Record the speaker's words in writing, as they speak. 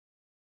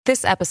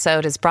This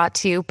episode is brought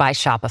to you by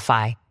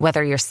Shopify.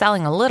 Whether you're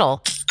selling a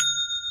little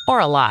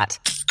or a lot,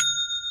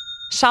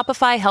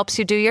 Shopify helps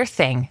you do your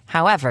thing,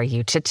 however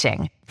you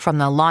cha-ching. From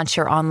the launch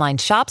your online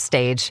shop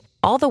stage,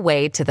 all the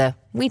way to the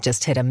we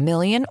just hit 1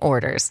 million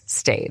orders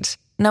stage.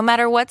 No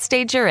matter what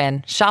stage you're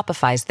in,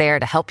 Shopify's there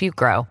to help you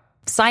grow.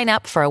 Sign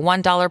up for a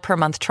 $1 per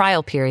month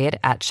trial period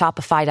at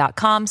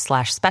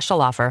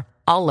shopify.com/special offer,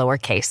 all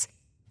lowercase.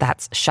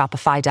 That's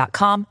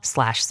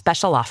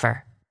shopify.com/special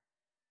offer.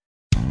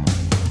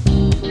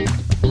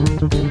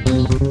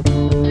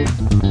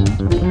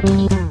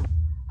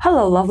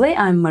 Hello, lovely.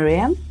 I'm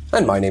Maria.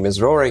 And my name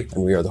is Rory,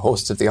 and we are the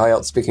hosts of the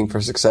IELTS Speaking for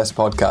Success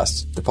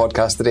podcast, the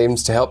podcast that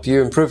aims to help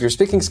you improve your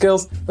speaking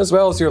skills as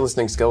well as your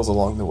listening skills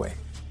along the way.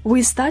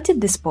 We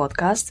started this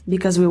podcast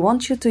because we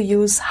want you to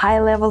use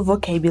high-level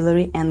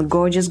vocabulary and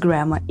gorgeous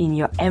grammar in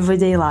your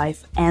everyday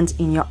life and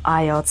in your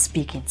IELTS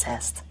speaking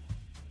test.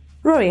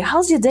 Rory,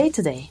 how's your day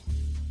today?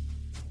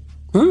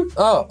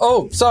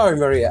 Oh, sorry,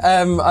 Maria.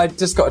 I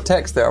just got a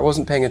text there. I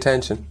wasn't paying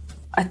attention.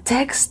 A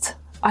text?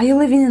 Are you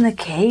living in a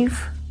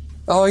cave?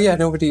 Oh, yeah,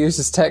 nobody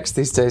uses text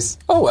these days.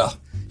 Oh, well.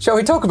 Shall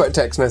we talk about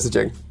text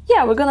messaging?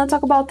 Yeah, we're gonna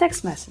talk about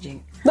text messaging.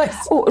 Nice.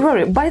 Oh,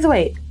 Rory, by the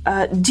way,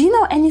 do you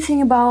know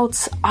anything about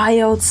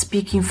IELTS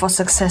Speaking for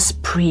Success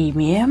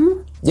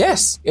Premium?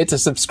 Yes, it's a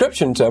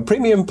subscription to a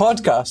premium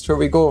podcast where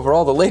we go over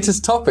all the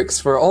latest topics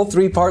for all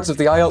 3 parts of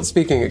the IELTS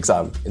speaking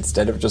exam,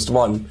 instead of just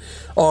one.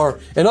 Or,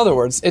 in other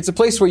words, it's a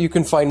place where you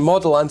can find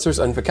model answers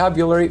and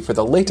vocabulary for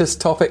the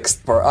latest topics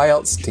for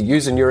IELTS to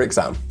use in your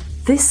exam.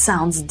 This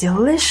sounds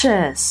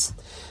delicious.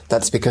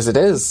 That's because it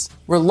is.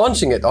 We're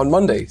launching it on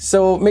Monday,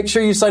 so make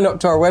sure you sign up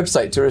to our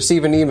website to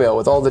receive an email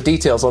with all the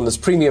details on this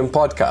premium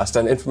podcast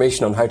and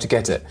information on how to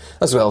get it,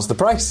 as well as the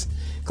price.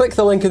 Click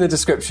the link in the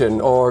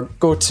description or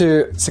go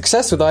to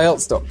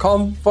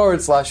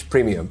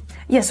successwithielts.com/premium.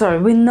 Yes, Rory,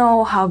 we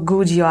know how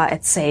good you are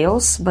at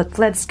sales, but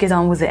let's get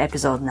on with the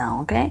episode now,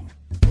 okay?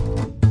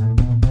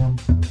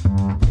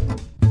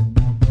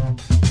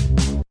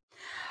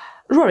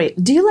 Rory,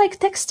 do you like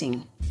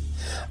texting?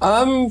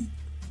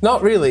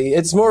 Not really.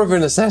 It's more of a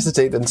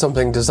necessity than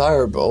something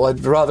desirable.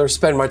 I'd rather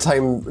spend my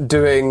time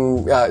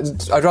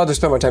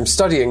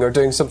studying or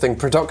doing something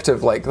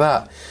productive like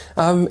that.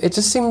 It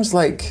just seems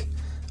like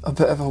a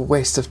bit of a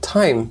waste of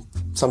time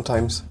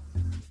sometimes.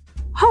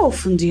 How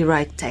often do you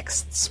write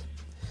texts?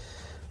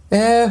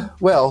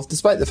 Well,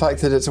 despite the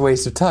fact that it's a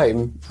waste of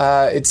time,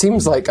 it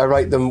seems like I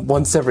write them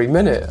once every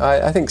minute.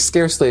 I think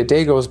scarcely a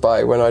day goes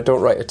by when I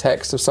don't write a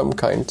text of some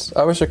kind.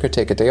 I wish I could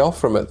take a day off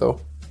from it, though.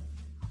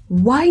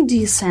 Why do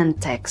you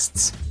send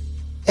texts?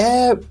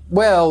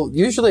 Well,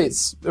 usually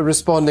it's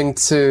responding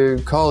to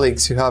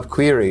colleagues who have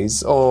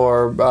queries,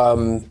 or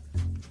for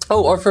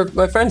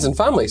my friends and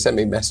family send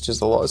me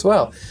messages a lot as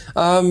well.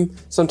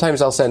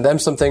 Sometimes I'll send them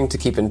something to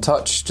keep in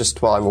touch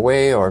just while I'm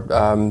away, or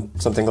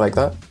something like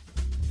that.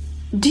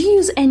 Do you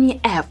use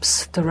any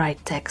apps to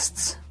write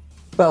texts?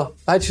 Well,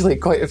 actually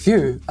quite a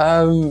few,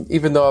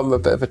 even though I'm a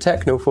bit of a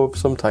technophobe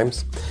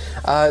sometimes.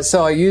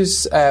 So I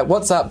use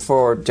WhatsApp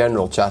for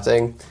general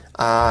chatting,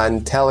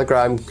 and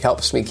Telegram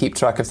helps me keep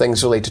track of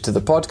things related to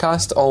the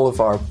podcast. All of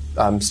our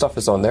stuff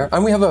is on there,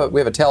 and we have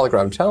a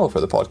Telegram channel for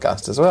the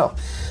podcast as well.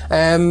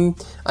 And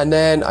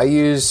then I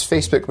use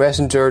Facebook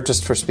Messenger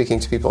just for speaking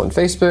to people on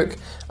Facebook,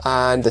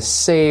 and the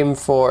same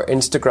for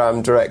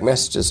Instagram direct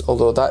messages,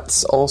 although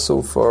that's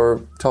also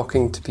for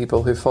talking to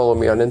people who follow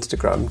me on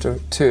Instagram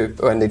too,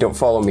 when they don't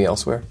follow me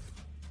elsewhere.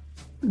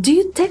 Do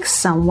you text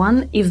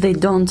someone if they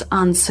don't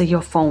answer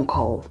your phone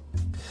call?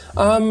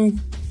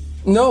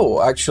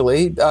 No,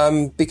 actually,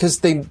 because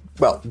they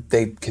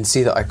can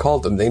see that I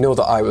called them. They know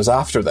that I was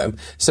after them.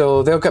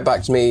 So they'll get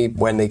back to me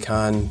when they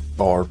can,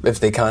 or if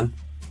they can.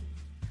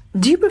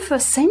 Do you prefer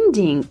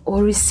sending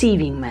or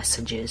receiving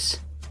messages?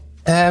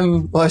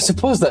 Well, I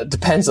suppose that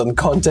depends on the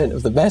content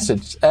of the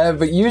message.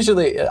 But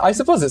usually, I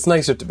suppose it's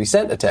nicer to be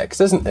sent a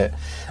text, isn't it?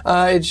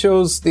 It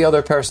shows the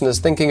other person is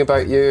thinking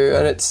about you,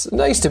 and it's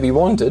nice to be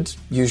wanted,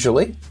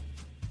 usually.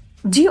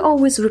 Do you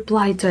always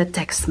reply to a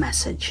text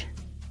message?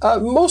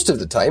 Most of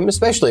the time,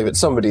 especially if it's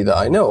somebody that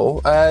I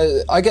know.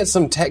 I get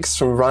some texts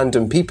from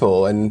random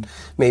people and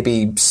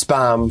maybe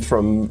spam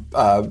from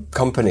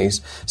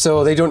companies,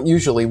 so they don't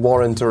usually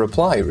warrant a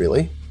reply,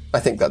 really. I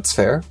think that's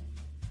fair.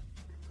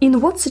 In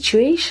what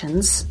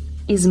situations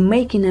is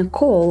making a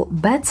call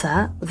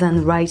better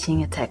than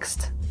writing a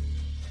text?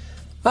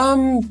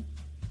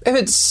 If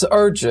it's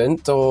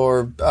urgent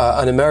or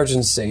an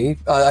emergency,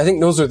 I think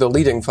those are the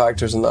leading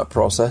factors in that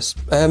process.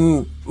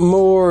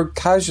 More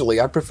casually,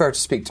 I prefer to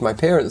speak to my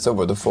parents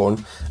over the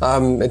phone.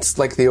 It's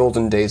like the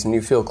olden days and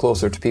you feel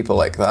closer to people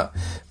like that.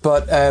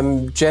 But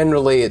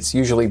generally, it's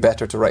usually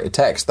better to write a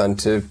text than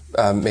to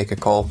make a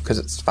call because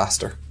it's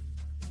faster.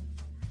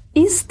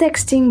 Is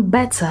texting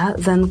better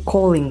than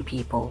calling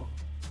people?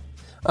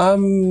 I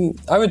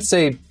would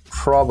say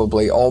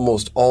probably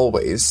almost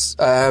always,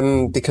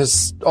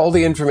 because all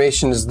the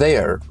information is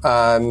there,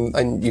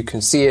 and you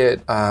can see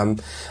it,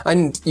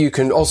 and you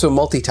can also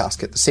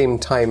multitask at the same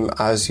time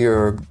as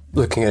you're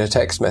looking at a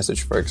text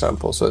message, for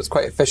example. So it's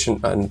quite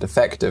efficient and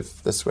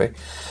effective this way.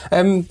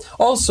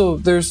 Also,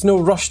 there's no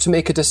rush to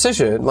make a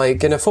decision.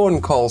 Like in a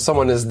phone call,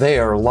 someone is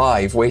there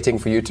live waiting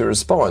for you to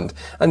respond,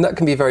 and that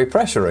can be very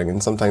pressuring,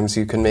 and sometimes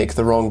you can make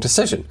the wrong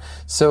decision.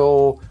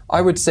 So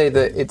I would say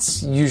that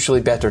it's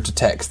usually better to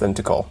text than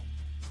to call.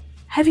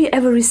 Have you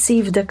ever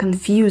received a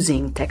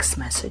confusing text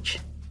message?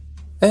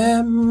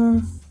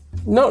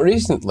 Not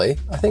recently.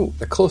 I think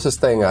the closest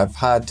thing I've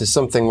had to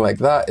something like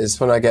that is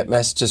when I get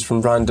messages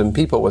from random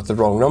people with the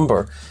wrong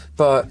number.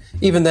 But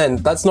even then,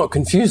 that's not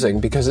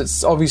confusing because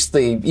it's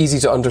obviously easy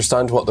to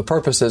understand what the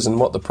purpose is and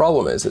what the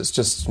problem is. It's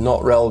just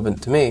not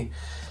relevant to me.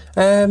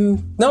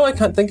 No, I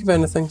can't think of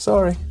anything,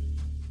 sorry.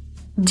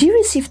 Do you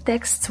receive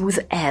texts with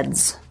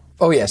ads?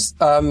 Oh yes,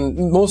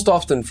 most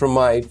often from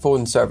my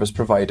phone service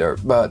provider,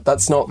 but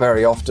that's not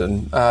very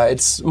often.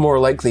 It's more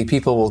likely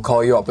people will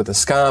call you up with a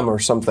scam or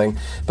something,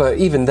 but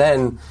even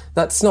then,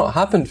 that's not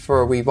happened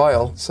for a wee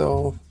while,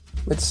 so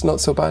it's not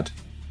so bad.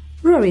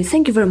 Rory,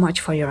 thank you very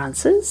much for your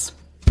answers.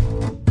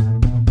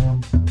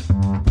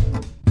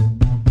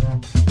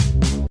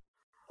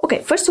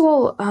 Okay, first of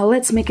all,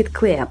 let's make it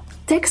clear.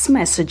 Text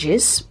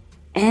messages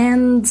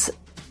and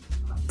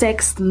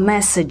text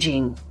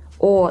messaging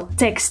or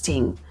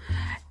texting,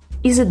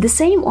 is it the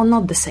same or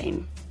not the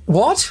same?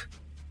 What?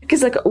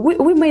 Because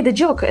we made a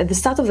joke at the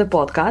start of the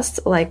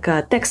podcast,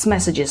 text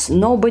messages.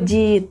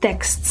 Nobody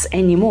texts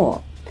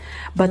anymore.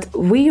 But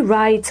we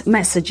write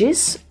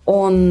messages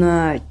on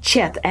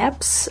chat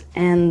apps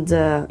and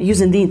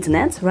using the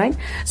internet, right?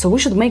 So we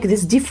should make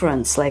this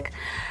difference.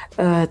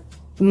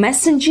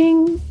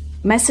 Messaging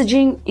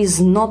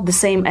is not the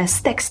same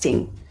as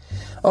texting.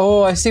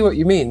 Oh, I see what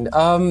you mean.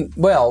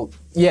 Well,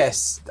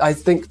 yes, I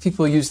think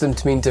people use them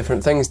to mean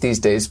different things these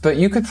days, but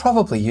you could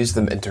probably use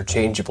them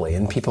interchangeably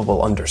and people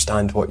will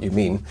understand what you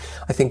mean.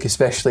 I think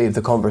especially if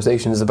the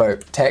conversation is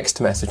about text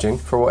messaging,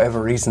 for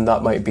whatever reason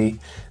that might be,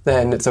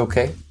 then it's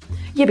okay.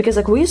 Yeah, because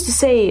we used to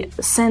say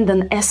send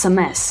an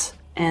SMS,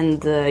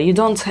 and you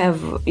don't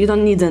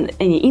need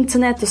any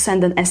internet to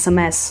send an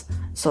SMS,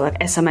 so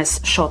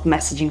SMS short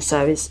messaging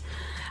service.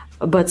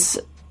 But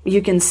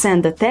you can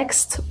send a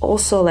text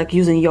also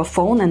using your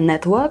phone and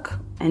network,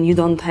 and you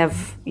don't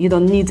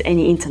need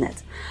any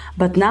internet.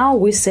 But now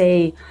we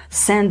say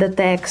send a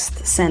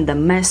text, send a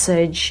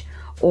message,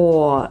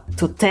 or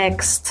to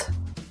text,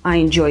 I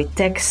enjoy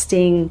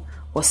texting,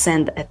 or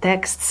send a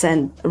text,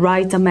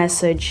 write a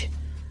message,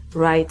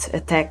 write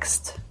a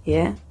text,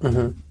 yeah?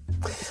 Mm-hmm.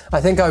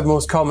 I think I would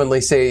most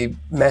commonly say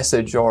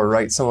message or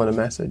write someone a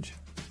message.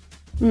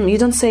 You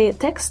don't say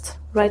text?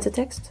 Write a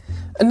text?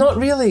 Not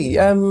really.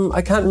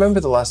 I can't remember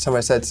the last time I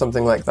said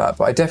something like that,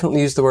 but I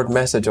definitely use the word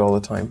message all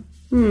the time.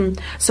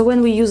 So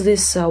when we use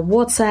this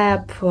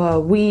WhatsApp,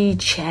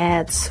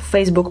 WeChat,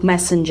 Facebook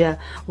Messenger,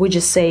 we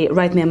just say,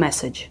 write me a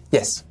message.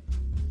 Yes.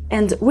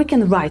 And we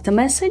can write a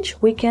message,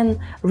 we can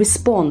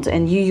respond,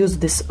 and you use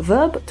this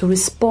verb to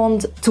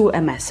respond to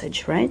a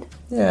message, right?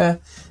 Yeah.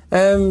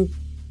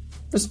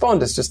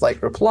 Respond is just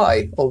like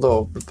reply,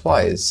 although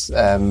reply is...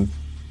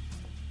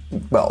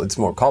 well, it's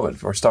more common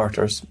for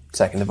starters.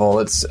 Second of all,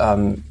 it's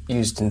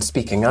used in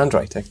speaking and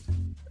writing.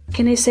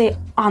 Can I say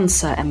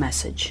answer a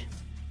message?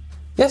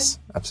 Yes,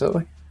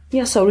 absolutely.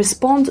 Yeah, so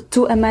respond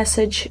to a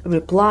message,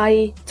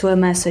 reply to a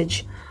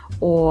message,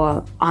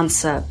 or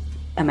answer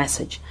a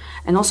message.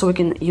 And also we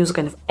can use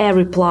kind of a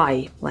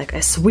reply, like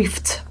a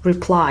swift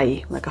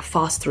reply, like a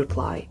fast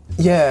reply.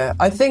 Yeah,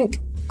 I think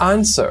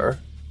answer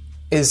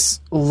is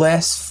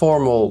less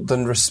formal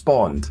than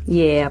respond.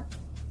 Yeah.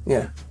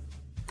 Yeah.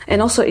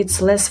 And also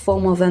it's less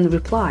formal than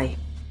reply,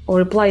 or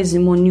reply is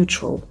more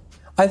neutral.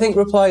 I think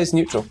reply is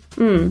neutral.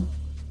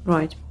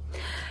 Right.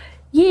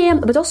 Yeah,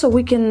 but also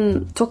we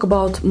can talk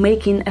about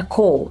making a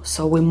call.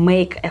 So we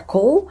make a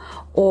call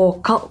or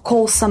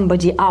call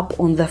somebody up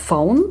on the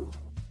phone.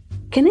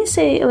 Can I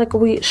say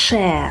we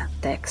share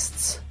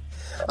texts?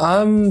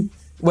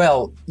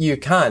 Well, you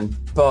can,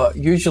 but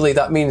usually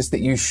that means that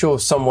you show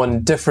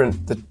someone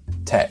different the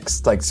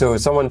text. So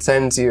someone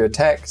sends you a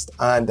text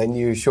and then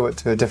you show it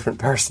to a different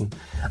person.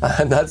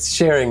 And that's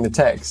sharing the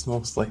text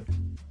mostly.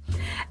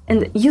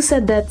 And you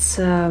said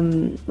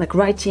that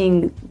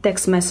writing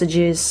text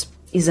messages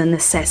is a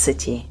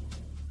necessity.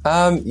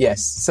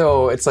 Yes.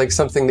 So it's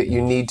something that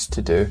you need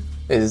to do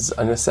is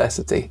a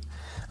necessity,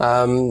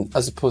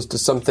 as opposed to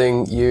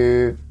something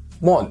you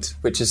want,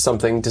 which is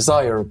something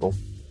desirable.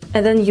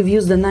 And then you've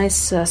used a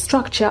nice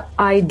structure,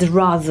 I'd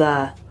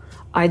rather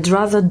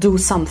do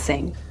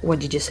something. What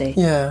did you say?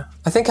 Yeah.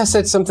 I think I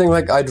said something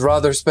like I'd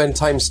rather spend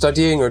time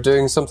studying or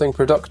doing something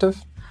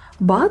productive.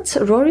 But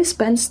Rory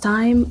spends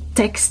time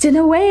texting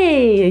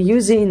away,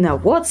 using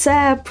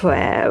WhatsApp,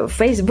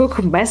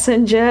 Facebook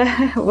Messenger.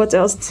 What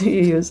else do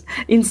you use?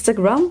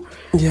 Instagram?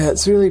 Yeah,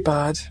 it's really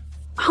bad.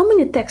 How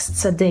many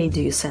texts a day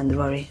do you send,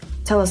 Rory?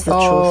 Tell us the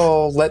truth.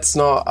 Oh, let's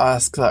not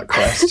ask that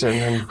question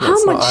and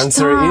let's not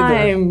answer it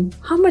either.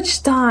 How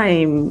much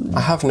time?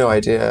 I have no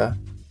idea.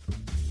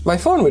 My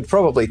phone would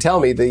probably tell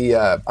me the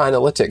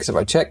analytics if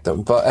I checked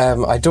them, but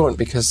I don't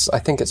because I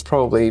think it's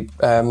probably...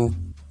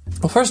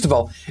 well, first of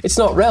all, it's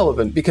not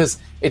relevant because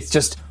it's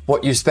just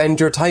what you spend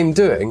your time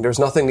doing. There's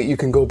nothing that you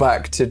can go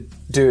back to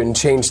do and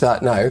change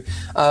that now.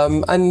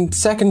 And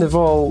second of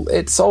all,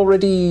 it's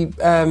already...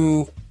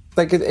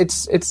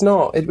 it's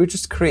not. It would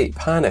just create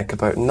panic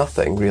about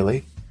nothing,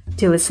 really.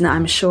 Dear listener,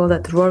 I'm sure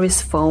that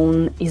Rory's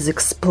phone is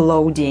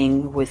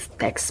exploding with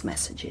text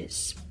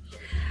messages.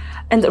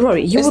 And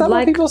Rory, you is would that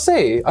like... what people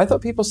say? I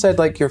thought people said,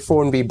 like, your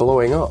phone be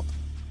blowing up.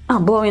 Ah,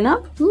 blowing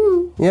up?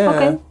 Yeah.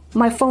 Okay.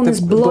 My phone is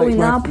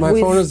blowing up my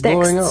with phone is text.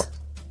 blowing up.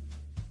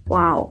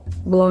 Wow,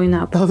 blowing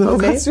up. Although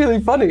okay. that's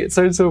really funny. It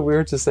sounds so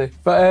weird to say.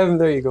 But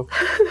there you go.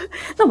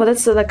 No, but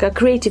that's like a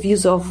creative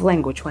use of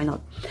language. Why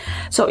not?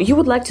 So you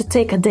would like to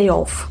take a day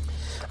off?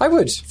 I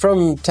would,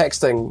 from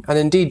texting. And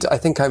indeed, I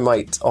think I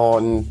might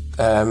on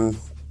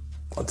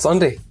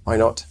Sunday. Why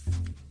not?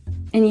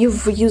 And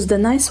you've used a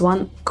nice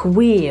one,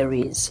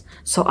 queries.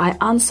 So I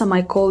answer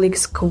my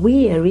colleagues'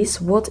 queries.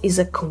 What is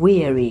a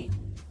query?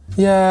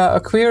 Yeah, a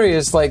query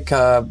is like,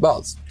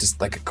 it's just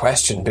like a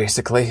question,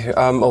 basically.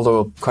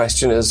 Although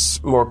question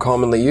is more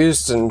commonly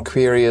used and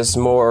query is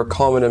more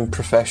common in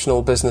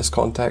professional business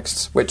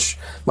contexts, which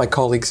my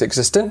colleagues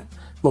exist in,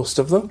 most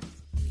of them.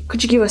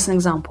 Could you give us an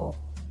example?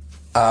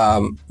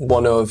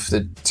 One of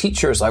the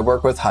teachers I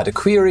work with had a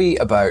query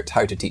about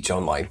how to teach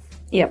online.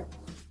 Yep.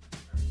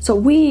 So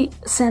we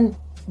send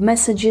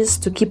messages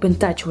to keep in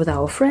touch with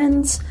our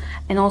friends,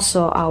 and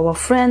also our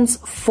friends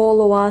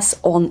follow us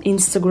on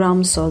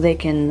Instagram so they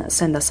can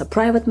send us a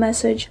private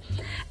message.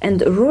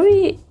 And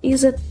Rory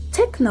is a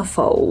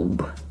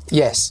technophobe.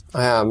 Yes,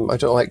 I am. I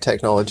don't like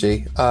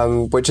technology,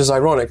 which is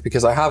ironic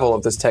because I have all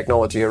of this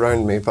technology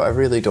around me, but I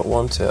really don't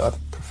want it. I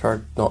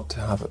prefer not to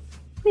have it.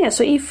 Yeah,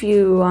 so if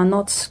you are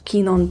not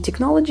keen on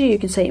technology, you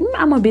can say,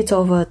 I'm a bit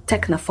of a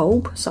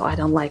technophobe, so I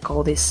don't like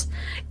all this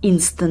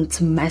instant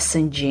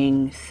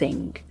messaging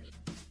thing.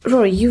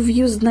 Rory, you've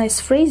used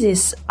nice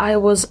phrases. I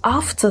was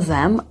after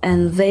them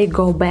and they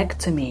go back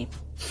to me.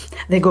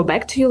 They go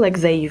back to you,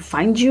 like they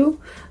find you,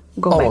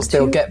 go back to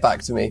they'll you? get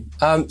back to me.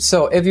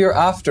 So if you're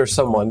after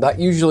someone, that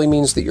usually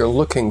means that you're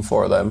looking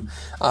for them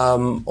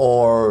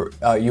or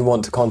you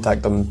want to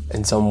contact them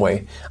in some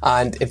way.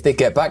 And if they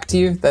get back to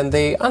you, then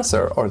they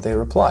answer or they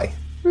reply.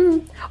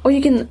 Or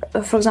you can,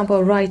 for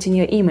example, write in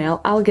your email,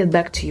 I'll get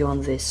back to you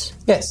on this.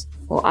 Yes.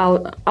 Or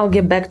I'll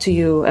get back to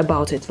you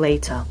about it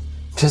later.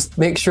 Just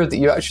make sure that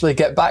you actually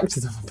get back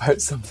to them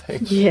about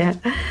something. Yeah.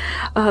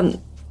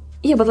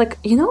 Yeah, but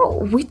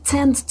we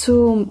tend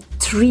to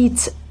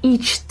treat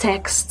each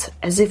text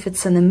as if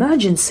it's an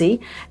emergency,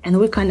 and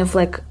we kind of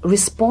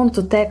respond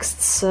to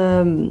texts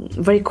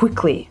very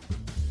quickly,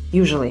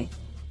 usually.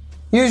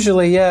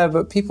 Usually, yeah,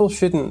 but people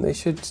shouldn't. They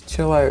should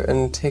chill out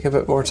and take a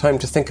bit more time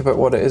to think about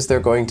what it is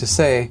they're going to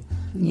say.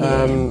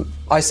 Yeah.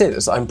 I say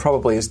this, I'm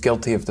probably as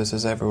guilty of this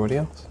as everybody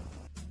else.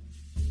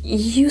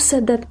 You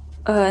said that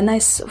a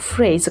nice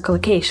phrase, a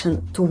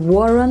collocation, to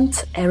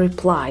warrant a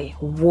reply.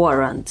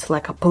 Warrant,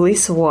 like a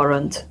police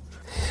warrant.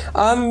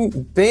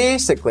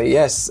 Basically,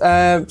 yes.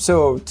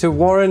 So to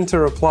warrant a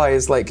reply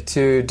is like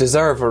to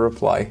deserve a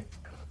reply.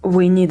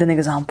 We need an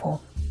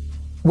example.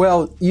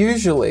 Well,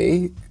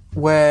 usually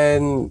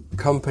when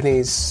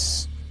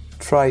companies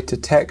try to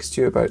text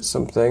you about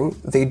something,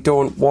 they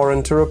don't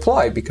warrant a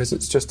reply because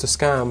it's just a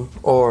scam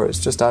or it's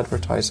just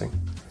advertising.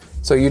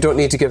 So you don't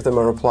need to give them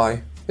a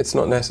reply. It's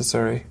not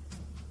necessary.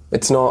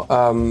 It's not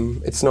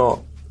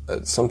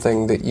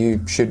something that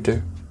you should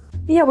do.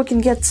 Yeah, we can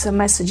get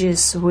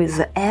messages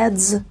with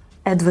ads,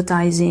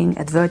 advertising,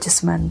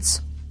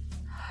 advertisements.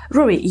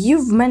 Rory,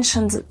 you've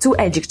mentioned two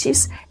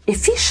adjectives,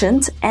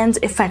 efficient and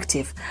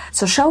effective.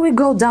 So shall we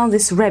go down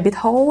this rabbit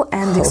hole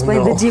and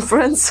explain the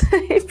difference,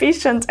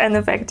 efficient and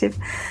effective?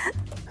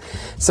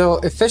 So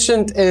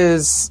efficient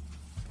is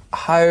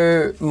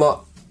how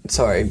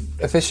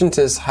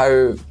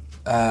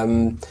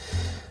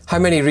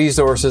many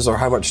resources or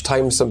how much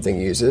time something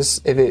uses.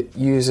 If it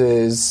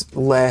uses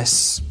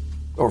less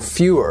or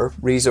fewer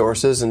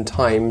resources and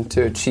time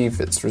to achieve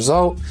its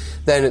result,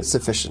 then it's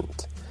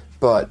efficient.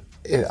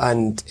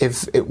 And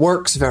if it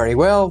works very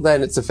well,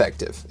 then it's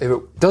effective. If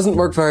it doesn't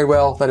work very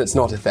well, then it's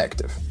not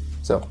effective.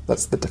 So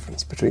that's the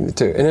difference between the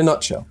two, in a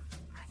nutshell.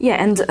 Yeah,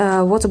 and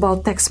what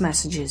about text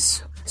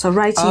messages? So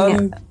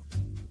writing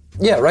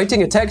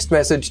a text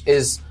message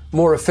is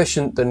more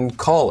efficient than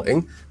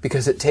calling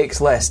because it takes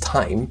less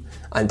time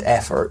and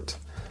effort.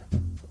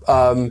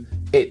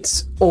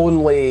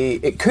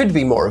 It could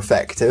be more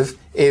effective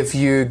if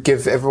you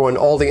give everyone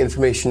all the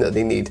information that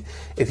they need.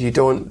 If you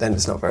don't, then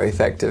it's not very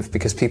effective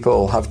because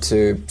people have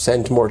to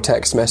send more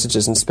text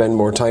messages and spend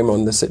more time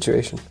on the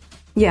situation.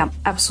 Yeah,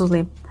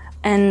 absolutely.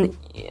 And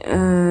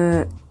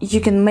you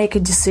can make a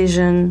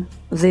decision,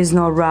 there's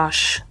no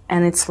rush,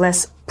 and it's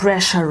less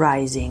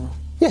pressurizing.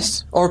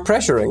 Yes, or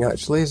pressuring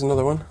actually is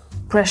another one.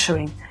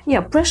 Pressuring.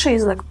 Yeah, pressure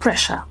is like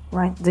pressure,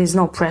 right? There's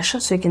no pressure,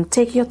 so you can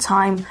take your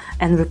time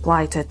and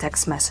reply to a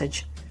text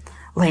message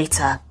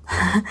later.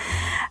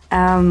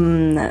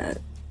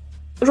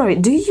 Rory,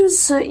 do you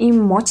use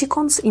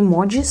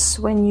emojis,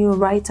 when you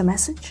write a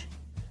message?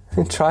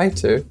 I try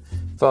to,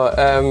 but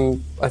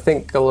I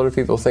think a lot of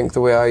people think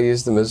the way I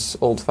use them is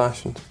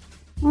old-fashioned.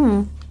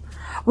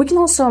 We can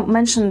also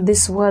mention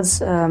these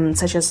words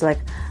such as like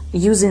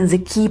using the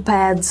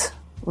keypad,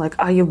 like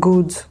are you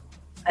good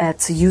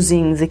at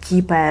using the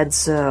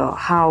keypads,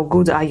 how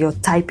good are your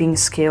typing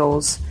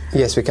skills?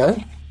 Yes, we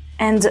can.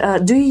 And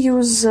do you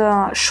use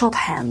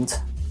shorthand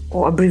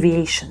or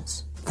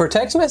abbreviations? For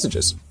text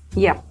messages?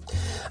 Yeah.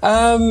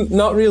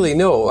 Not really,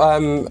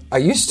 no. I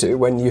used to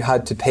when you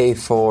had to pay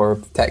for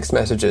text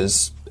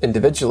messages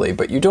individually,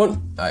 but you don't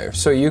now.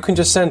 So you can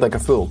just send like a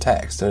full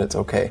text and it's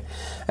okay.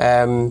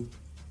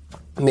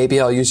 Maybe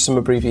I'll use some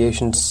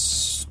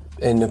abbreviations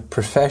in a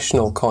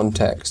professional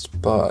context,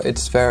 but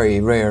it's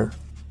very rare.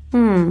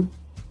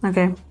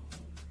 Okay.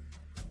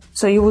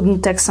 So you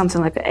wouldn't text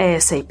something like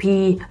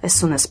ASAP, as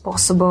soon as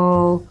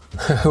possible?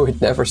 I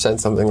would never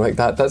send something like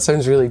that. That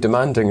sounds really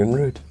demanding and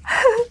rude.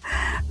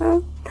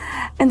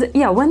 And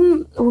yeah,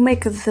 when we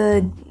make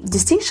the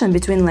distinction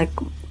between like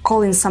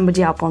calling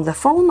somebody up on the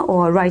phone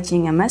or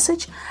writing a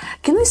message,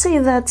 can we say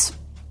that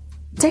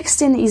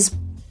texting is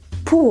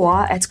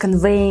poor at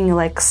conveying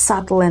like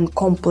subtle and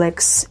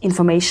complex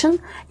information?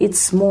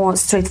 It's more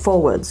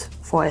straightforward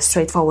for a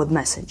straightforward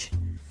message.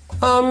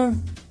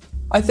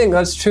 I think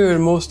that's true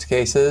in most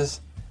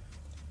cases,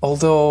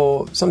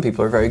 although some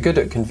people are very good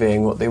at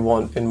conveying what they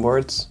want in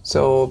words.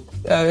 So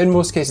in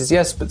most cases,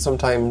 yes, but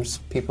sometimes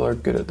people are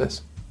good at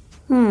this.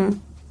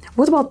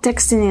 What about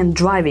texting and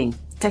driving?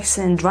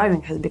 Texting and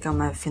driving has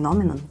become a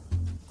phenomenon.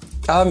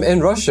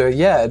 In Russia,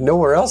 yeah.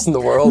 Nowhere else in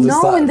the world is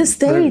that. No, in the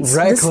States.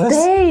 Reckless. The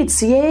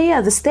States,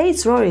 yeah, the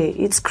States, Rory.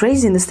 It's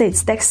crazy in the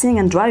States, texting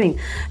and driving.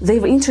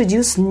 They've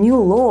introduced new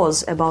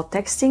laws about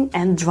texting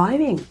and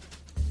driving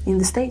in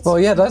the States. Well,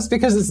 yeah, that's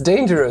because it's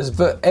dangerous,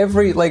 but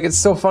it's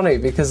so funny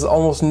because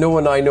almost no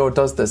one I know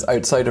does this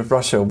outside of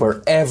Russia,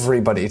 where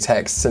everybody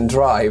texts and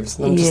drives.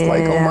 And I'm just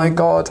like, oh my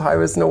God,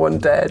 how is no one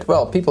dead?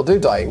 Well, people do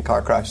die in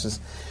car crashes.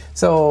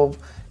 So,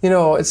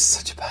 it's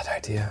such a bad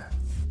idea.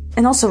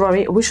 And also,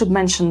 Rory, we should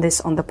mention this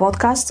on the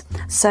podcast,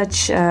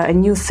 such a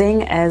new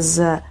thing as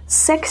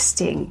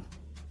sexting.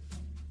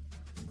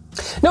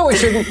 No, we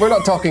shouldn't. We're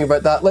not talking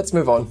about that. Let's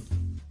move on.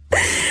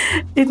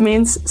 It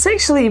means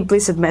sexually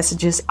implicit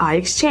messages are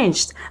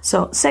exchanged.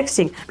 So,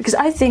 sexting, because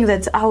I think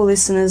that our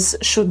listeners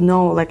should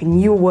know like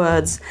new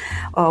words,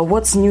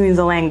 what's new in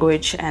the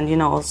language,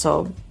 and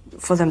also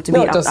for them to be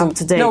up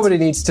to date. Nobody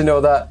needs to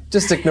know that.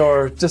 Just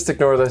ignore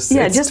this.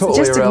 Yeah, it's just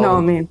totally ignore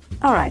irrelevant. me.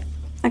 All right.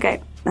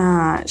 Okay.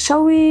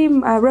 Shall we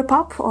wrap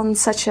up on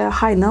such a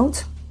high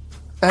note?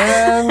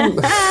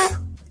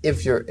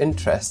 If you're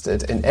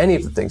interested in any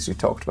of the things we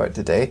talked about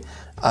today,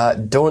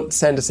 don't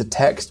send us a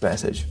text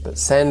message, but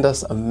send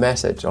us a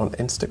message on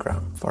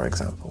Instagram, for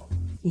example.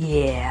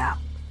 Yeah.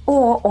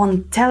 Or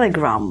on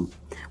Telegram.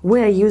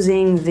 We're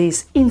using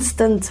this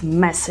instant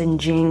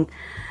messaging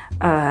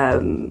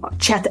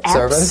chat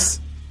apps.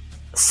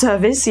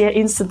 Service, yeah,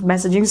 instant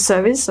messaging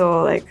service,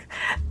 or like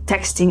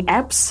texting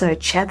apps,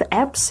 chat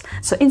apps.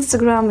 So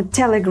Instagram,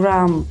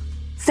 Telegram.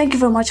 Thank you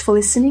very much for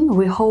listening.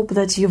 We hope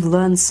that you've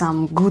learned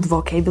some good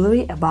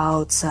vocabulary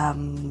about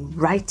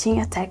writing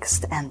a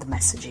text and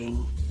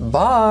messaging.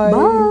 Bye!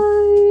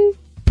 Bye!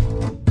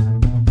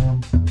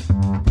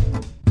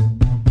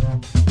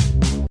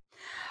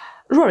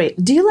 Rory,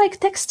 do you like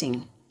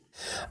texting?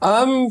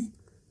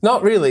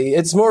 Not really.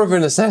 It's more of a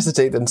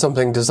necessity than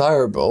something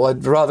desirable.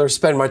 I'd rather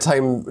spend my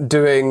time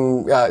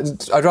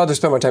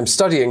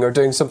studying or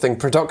doing something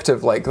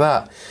productive like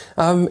that.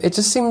 It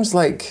just seems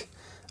like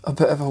a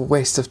bit of a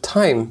waste of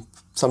time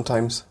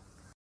sometimes.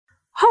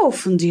 How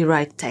often do you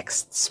write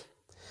texts?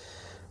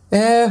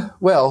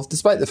 Well,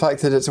 despite the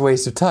fact that it's a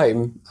waste of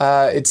time,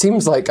 it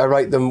seems like I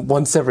write them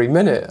once every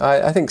minute.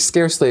 I think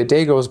scarcely a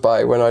day goes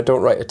by when I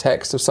don't write a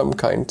text of some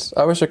kind.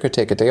 I wish I could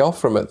take a day off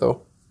from it,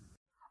 though.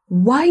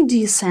 Why do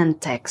you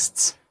send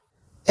texts?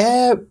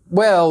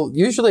 Well,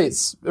 usually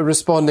it's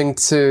responding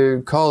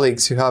to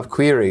colleagues who have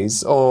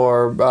queries,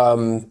 or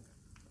for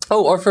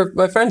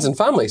my friends and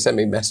family send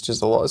me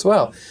messages a lot as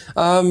well.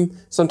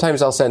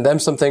 Sometimes I'll send them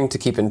something to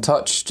keep in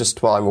touch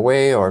just while I'm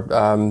away, or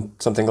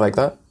something like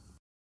that.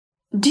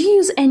 Do you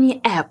use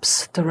any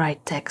apps to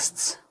write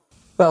texts?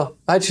 Well,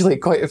 actually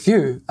quite a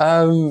few,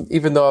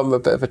 even though I'm a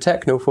bit of a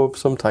technophobe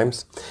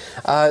sometimes.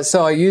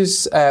 So I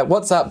use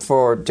WhatsApp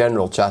for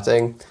general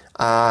chatting,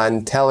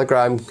 and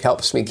Telegram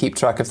helps me keep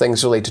track of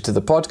things related to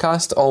the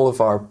podcast. All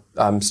of our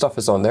stuff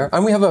is on there,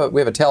 and we have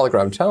a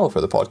Telegram channel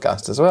for the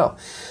podcast as well.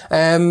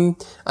 And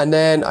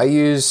then I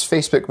use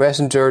Facebook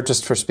Messenger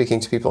just for speaking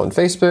to people on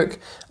Facebook,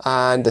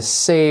 and the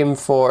same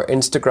for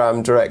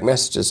Instagram direct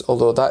messages,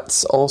 although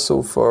that's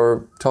also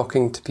for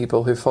talking to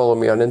people who follow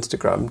me on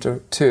Instagram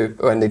too,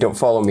 when they don't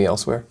follow me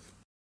elsewhere.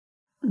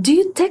 Do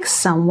you text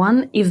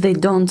someone if they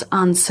don't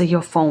answer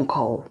your phone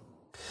call?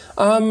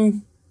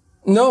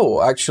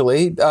 No,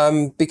 actually,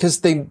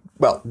 because they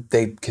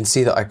can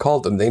see that I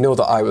called them. They know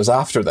that I was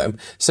after them.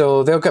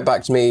 So they'll get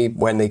back to me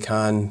when they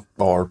can,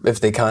 or if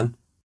they can.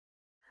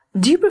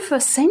 Do you prefer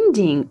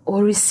sending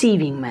or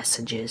receiving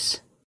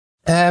messages?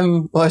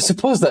 Well, I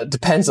suppose that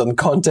depends on the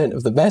content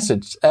of the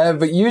message.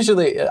 But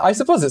usually, I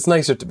suppose it's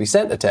nicer to be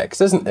sent a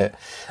text, isn't it?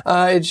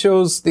 It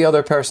shows the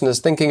other person is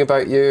thinking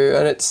about you,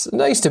 and it's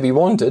nice to be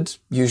wanted,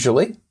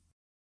 usually.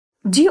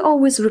 Do you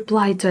always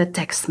reply to a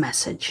text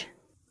message?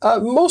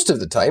 Most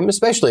of the time,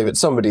 especially if it's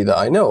somebody that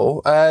I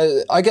know.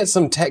 I get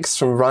some texts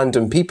from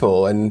random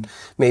people and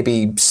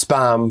maybe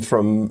spam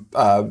from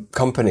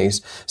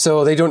companies,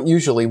 so they don't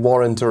usually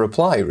warrant a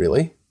reply,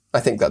 really. I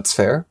think that's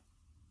fair.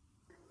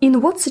 In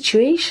what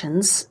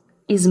situations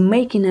is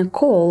making a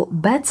call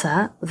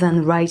better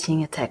than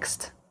writing a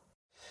text?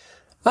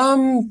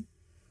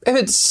 If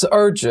it's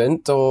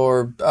urgent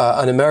or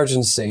an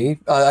emergency,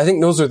 I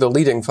think those are the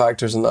leading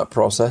factors in that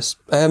process.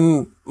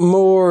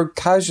 More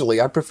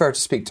casually, I prefer to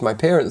speak to my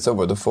parents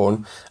over the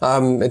phone.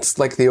 It's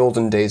like the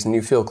olden days and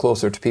you feel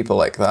closer to people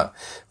like that.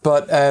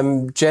 But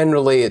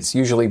generally, it's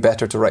usually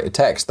better to write a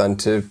text than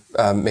to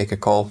make a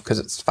call because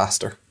it's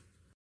faster.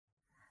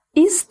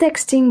 Is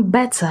texting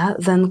better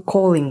than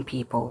calling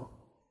people?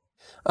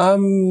 I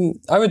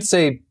would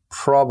say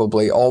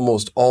probably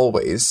almost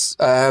always,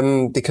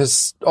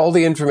 because all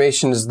the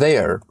information is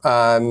there,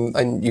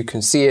 and you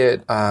can see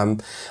it,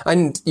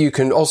 and you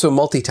can also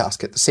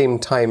multitask at the same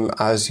time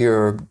as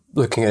you're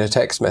looking at a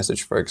text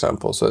message, for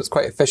example. So it's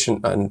quite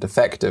efficient and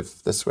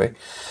effective this way.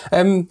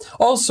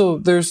 Also,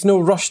 there's no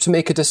rush to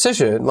make a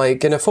decision.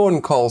 Like in a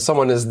phone call,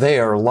 someone is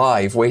there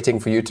live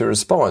waiting for you to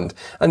respond,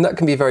 and that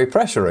can be very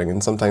pressuring,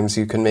 and sometimes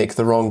you can make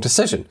the wrong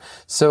decision.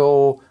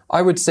 So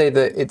I would say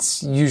that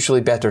it's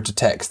usually better to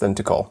text than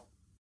to call.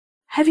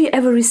 Have you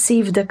ever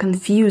received a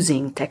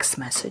confusing text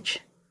message?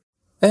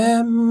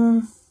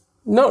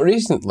 Not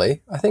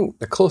recently. I think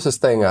the closest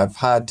thing I've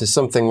had to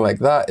something like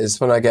that is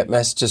when I get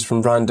messages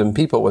from random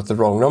people with the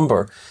wrong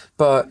number.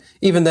 But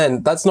even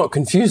then, that's not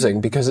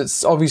confusing because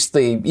it's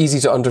obviously easy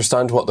to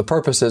understand what the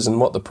purpose is and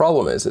what the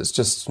problem is. It's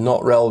just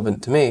not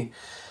relevant to me.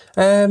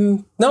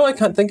 No, I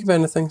can't think of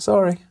anything.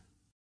 Sorry.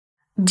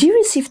 Do you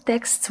receive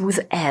texts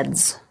with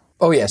ads?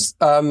 Oh, yes.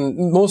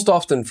 Most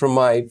often from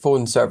my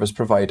phone service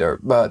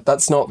provider, but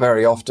that's not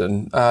very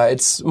often.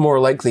 It's more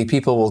likely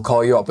people will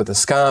call you up with a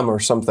scam or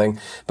something.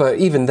 But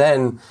even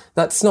then,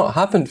 that's not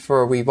happened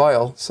for a wee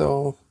while,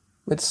 so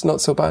it's not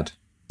so bad.